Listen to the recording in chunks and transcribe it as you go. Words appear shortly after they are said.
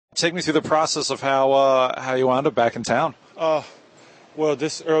Take me through the process of how you wound up back in town. Well, early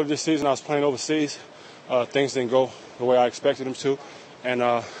this season, I was playing overseas. Things didn't go the way I expected them to, and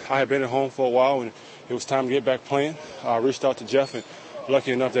I had been at home for a while, and it was time to get back playing. I reached out to Jeff, and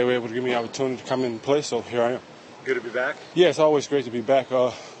lucky enough, they were able to give me the opportunity to come in and play. So here I am. Good to be back. Yeah, it's always great to be back.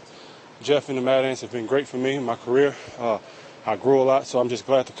 Jeff and the Mad Ants have been great for me in my career. I grew a lot, so I'm just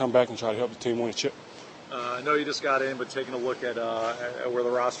glad to come back and try to help the team win a chip. I know you just got in, but taking a look at where the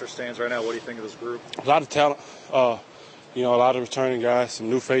roster stands right now, what do you think of this group? A lot of talent. A lot of returning guys,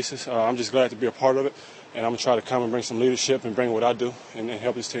 some new faces. I'm just glad to be a part of it, and I'm going to try to come and bring some leadership and bring what I do and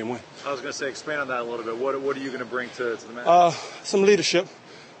help this team win. I was going to say, expand on that a little bit. What are you going to bring to the match? Some leadership.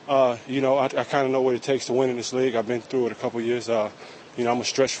 I kind of know what it takes to win in this league. I've been through it a couple of years. I'm a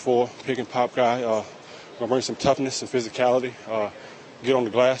stretch four, pick and pop guy. I'm going to bring some toughness and physicality, get on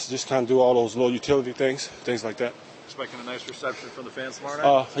the glass, just kind of do all those little utility things like that. Expecting a nice reception from the fans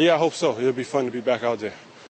tomorrow night? Yeah, I hope so. It'll be fun to be back out there.